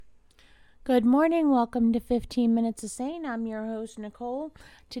Good morning. Welcome to 15 Minutes of Sane. I'm your host, Nicole.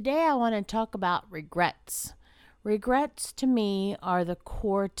 Today I want to talk about regrets. Regrets to me are the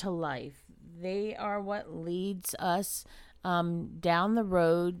core to life. They are what leads us down the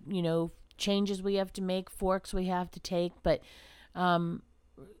road, changes we have to make, forks we have to take, but um,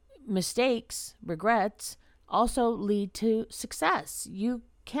 mistakes, regrets, also lead to success. You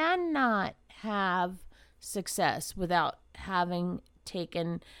cannot have success without having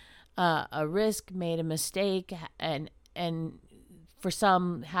taken a risk, made a mistake, and for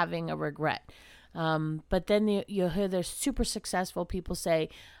some having a regret. But then you'll hear there's super successful people say,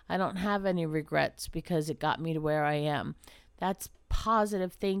 "I don't have any regrets because it got me to where I am." That's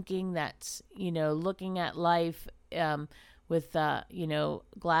positive thinking. That's looking at life with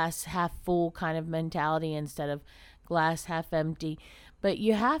glass half full kind of mentality instead of glass half empty. But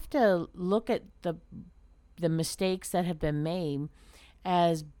you have to look at the mistakes that have been made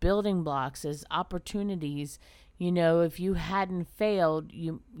as building blocks, as opportunities. If you hadn't failed,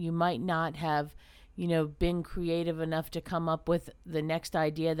 you might not have, been creative enough to come up with the next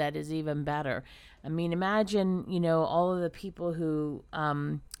idea that is even better. I mean, imagine, all of the people who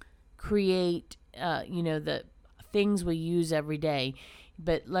create, the things we use every day.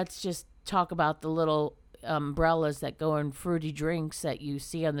 But let's just talk about the little umbrellas that go in fruity drinks that you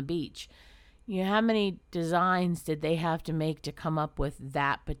see on the beach. How many designs did they have to make to come up with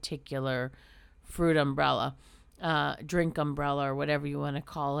that particular fruit umbrella, drink umbrella, or whatever you want to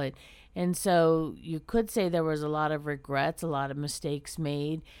call it? And so you could say there was a lot of regrets, a lot of mistakes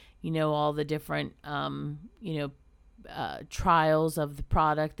made, all the different, trials of the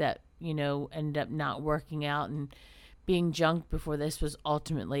product that, ended up not working out and being junked before this was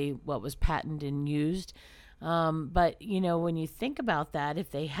ultimately what was patented and used. But, when you think about that, if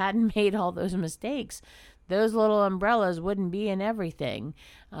they hadn't made all those mistakes, those little umbrellas wouldn't be in everything.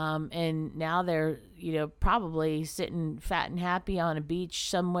 And now they're, probably sitting fat and happy on a beach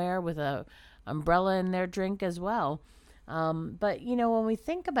somewhere with a umbrella in their drink as well. But, when we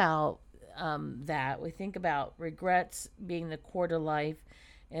think about that, we think about regrets being the core to life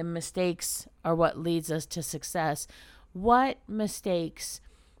and mistakes are what leads us to success. What mistakes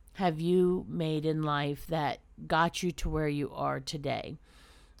have you made in life that got you to where you are today?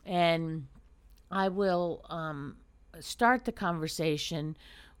 And I will start the conversation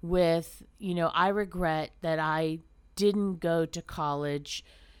with, I regret that I didn't go to college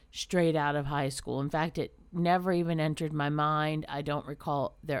straight out of high school. In fact, it never even entered my mind. I don't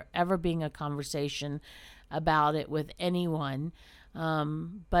recall there ever being a conversation about it with anyone.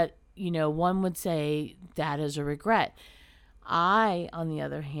 But, one would say that is a regret. I, on the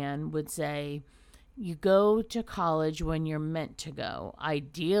other hand, would say you go to college when you're meant to go.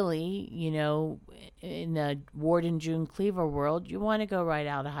 Ideally, in the Ward and June Cleaver world, you want to go right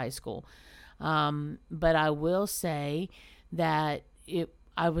out of high school. But I will say that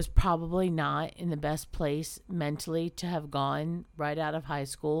I was probably not in the best place mentally to have gone right out of high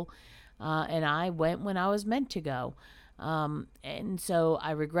school. And I went when I was meant to go. And so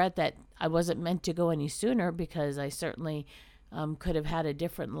I regret that I wasn't meant to go any sooner because I certainly could have had a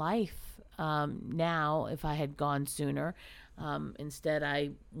different life now if I had gone sooner. Instead,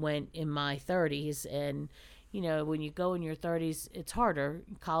 I went in my 30s. And, when you go in your 30s, it's harder.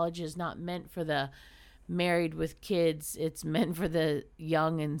 College is not meant for the married with kids, it's meant for the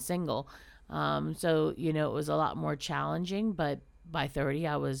young and single. So, it was a lot more challenging. But by 30,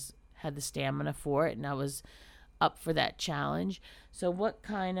 had the stamina for it and I was up for that challenge. So, what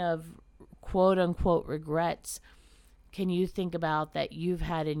kind of quote unquote regrets can you think about that you've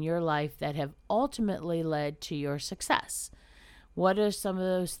had in your life that have ultimately led to your success? What are some of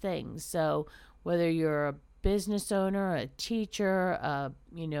those things? So, whether you're a business owner, a teacher,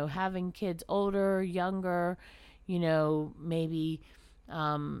 having kids older, younger, maybe,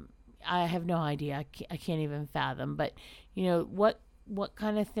 I have no idea. I can't even fathom. But, what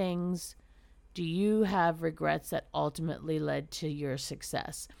kind of things do you have regrets that ultimately led to your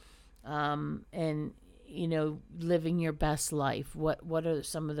success? And living your best life. What are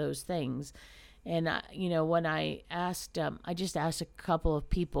some of those things? And when I asked, I just asked a couple of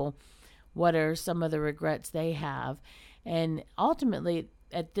people, what are some of the regrets they have? And ultimately,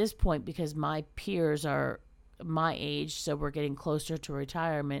 at this point, because my peers are my age, so we're getting closer to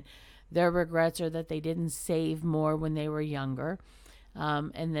retirement, their regrets are that they didn't save more when they were younger,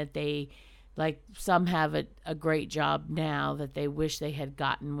 and that they, like, some have a great job now that they wish they had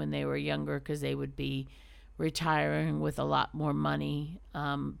gotten when they were younger because they would be retiring with a lot more money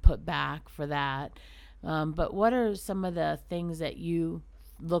put back for that. But what are some of the things that you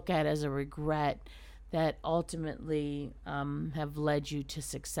look at as a regret that ultimately have led you to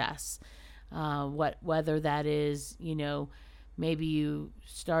success? whether that is, maybe you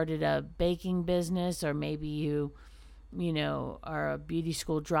started a baking business, or maybe you are a beauty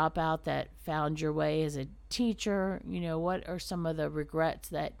school dropout that found your way as a teacher. What are some of the regrets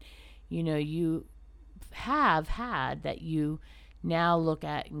that, you have had that you now look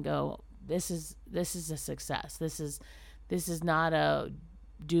at and go, this is a success. This is not a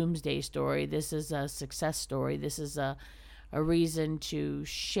doomsday story. This is a success story. This is a reason to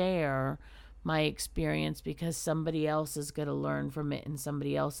share my experience, because somebody else is going to learn from it, and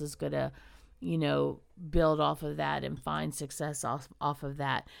somebody else is going to, build off of that and find success off of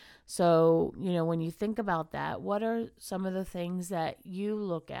that. So, when you think about that, what are some of the things that you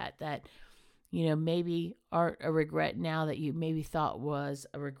look at that, maybe aren't a regret now, that you maybe thought was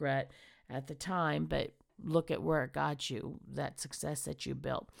a regret at the time, but look at where it got you, that success that you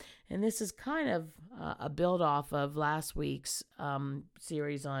built. And this is kind of a build off of last week's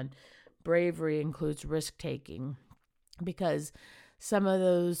series on bravery includes risk taking, because some of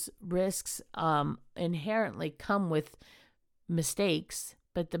those risks inherently come with mistakes,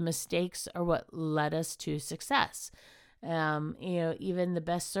 but the mistakes are what led us to success. Even the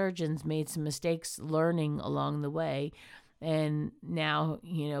best surgeons made some mistakes learning along the way. And now,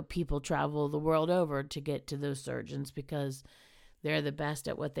 people travel the world over to get to those surgeons because they're the best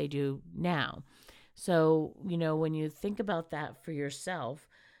at what they do now. So, when you think about that for yourself,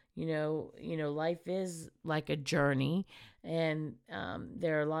 life is like a journey, and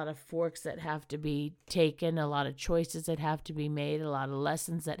there are a lot of forks that have to be taken, a lot of choices that have to be made, a lot of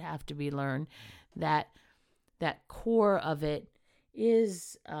lessons that have to be learned. That core of it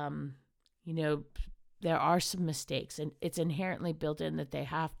is, there are some mistakes, and it's inherently built in that they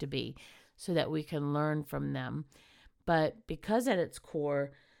have to be, so that we can learn from them. But because at its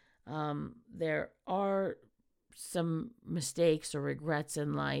core, there are some mistakes or regrets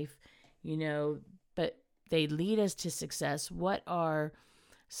in life, but they lead us to success. What are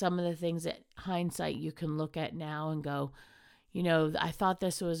some of the things that hindsight you can look at now and go, I thought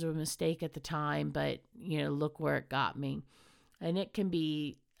this was a mistake at the time, but, look where it got me. And it can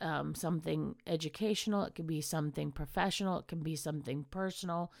be something educational. It can be something professional. It can be something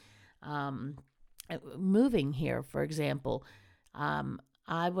personal. Moving here, for example,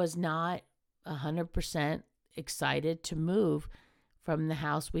 I was not 100% excited to move from the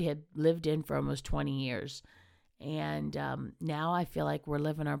house we had lived in for almost 20 years. And now I feel like we're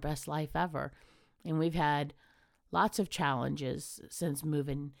living our best life ever. And we've had lots of challenges since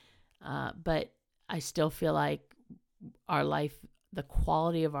moving, but I still feel like our life, the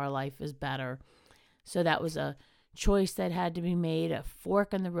quality of our life is better. So that was a choice that had to be made, a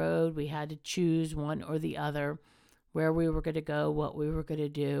fork in the road. We had to choose one or the other, where we were going to go, what we were going to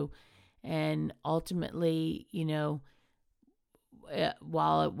do. And ultimately,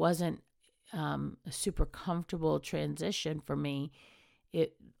 while it wasn't a super comfortable transition for me,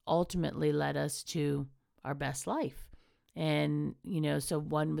 it ultimately led us to our best life. And, so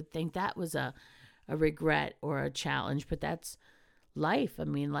one would think that was a regret or a challenge, but that's life. I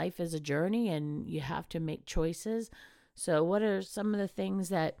mean, life is a journey, and you have to make choices. So what are some of the things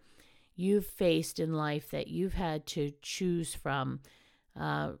that you've faced in life that you've had to choose from?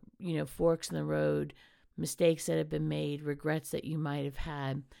 Forks in the road, mistakes that have been made, regrets that you might have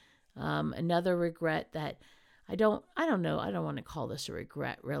had. Another regret that I don't know, I don't want to call this a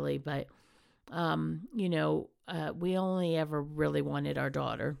regret really, but, we only ever really wanted our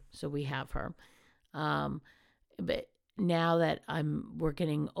daughter, so we have her. But now that we're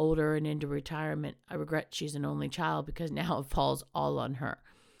getting older and into retirement, I regret she's an only child, because now it falls all on her.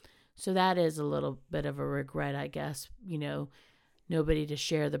 So that is a little bit of a regret, I guess, nobody to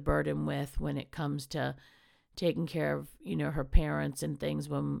share the burden with when it comes to taking care of, her parents and things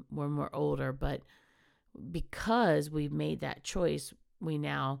when we're older. But because we've made that choice, we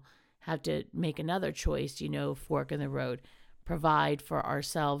now have to make another choice, fork in the road, provide for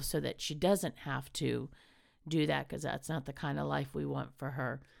ourselves so that she doesn't have to do that, because that's not the kind of life we want for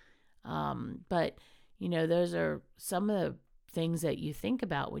her. But, those are some of the things that you think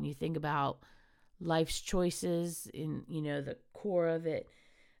about when you think about life's choices, in, the core of it,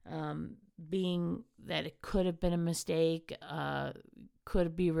 being that it could have been a mistake,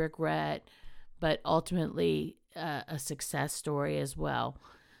 could be regret, but ultimately a success story as well.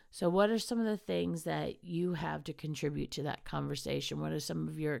 So what are some of the things that you have to contribute to that conversation? What are some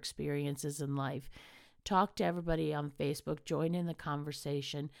of your experiences in life? Talk to everybody on Facebook, join in the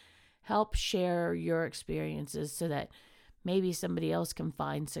conversation, help share your experiences so that maybe somebody else can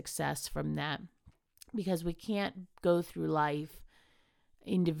find success from that. Because we can't go through life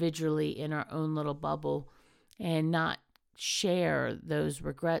individually in our own little bubble and not share those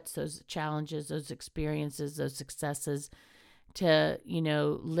regrets, those challenges, those experiences, those successes to,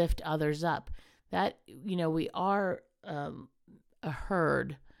 lift others up. That, we are a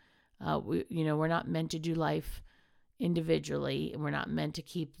herd. We're not meant to do life individually, and we're not meant to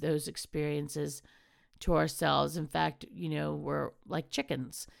keep those experiences to ourselves. In fact, we're like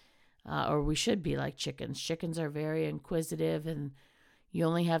chickens, or we should be like chickens. Chickens are very inquisitive, and you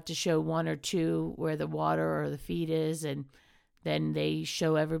only have to show one or two where the water or the feed is, and then they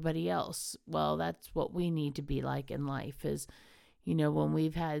show everybody else. Well, that's what we need to be like in life is, when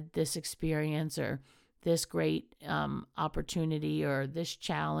we've had this experience or this great opportunity or this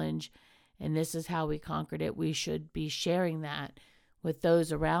challenge, and this is how we conquered it, we should be sharing that with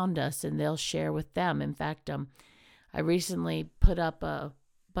those around us, and they'll share with them. In fact, I recently put up a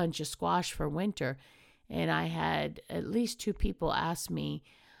bunch of squash for winter, and I had at least 2 people ask me,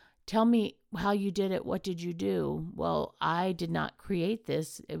 tell me how you did it. What did you do? Well, I did not create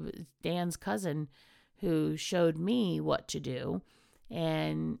this. It was Dan's cousin who showed me what to do.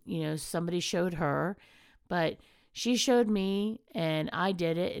 And, somebody showed her, but she showed me and I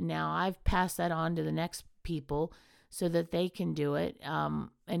did it. And now I've passed that on to the next people so that they can do it. And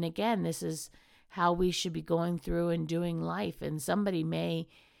again, this is how we should be going through and doing life. And somebody may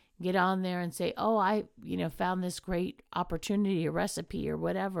get on there and say, oh, I, found this great opportunity, a recipe or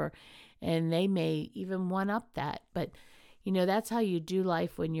whatever. And they may even one up that. But, that's how you do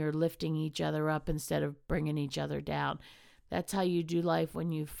life when you're lifting each other up instead of bringing each other down. That's how you do life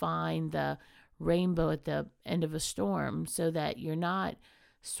when you find the rainbow at the end of a storm, so that you're not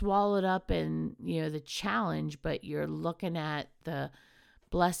swallowed up in, the challenge, but you're looking at the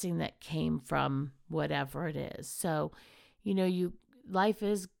blessing that came from whatever it is. So, life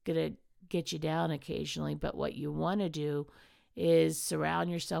is going to get you down occasionally, but what you want to do is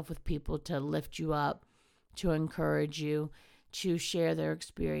surround yourself with people to lift you up, to encourage you, to share their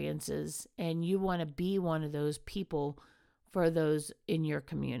experiences. And you want to be one of those people for those in your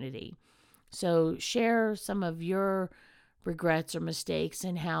community. So share some of your regrets or mistakes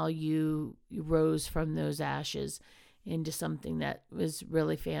and how you rose from those ashes into something that was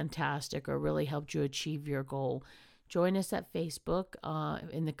really fantastic or really helped you achieve your goal. Join us at Facebook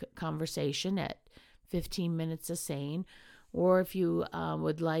in the conversation at 15 Minutes of Sane. Or if you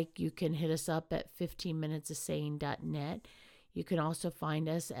would like, you can hit us up at 15minutesofsane.net. You can also find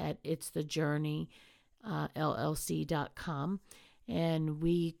us at itsthejourney.llc.com. And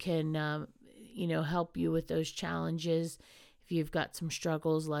we can, help you with those challenges. If you've got some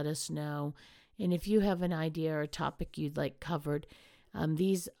struggles, let us know. And if you have an idea or a topic you'd like covered,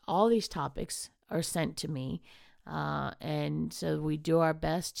 all these topics are sent to me. And so we do our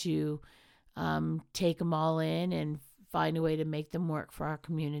best to take them all in and find a way to make them work for our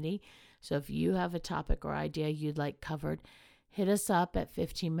community. So if you have a topic or idea you'd like covered, hit us up at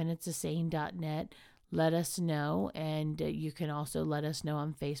 15minutesofsane.net. Let us know, and you can also let us know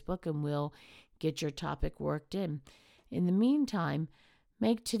on Facebook, and we'll get your topic worked in. In the meantime,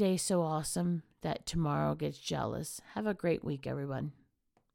 make today so awesome that tomorrow gets jealous. Have a great week, everyone.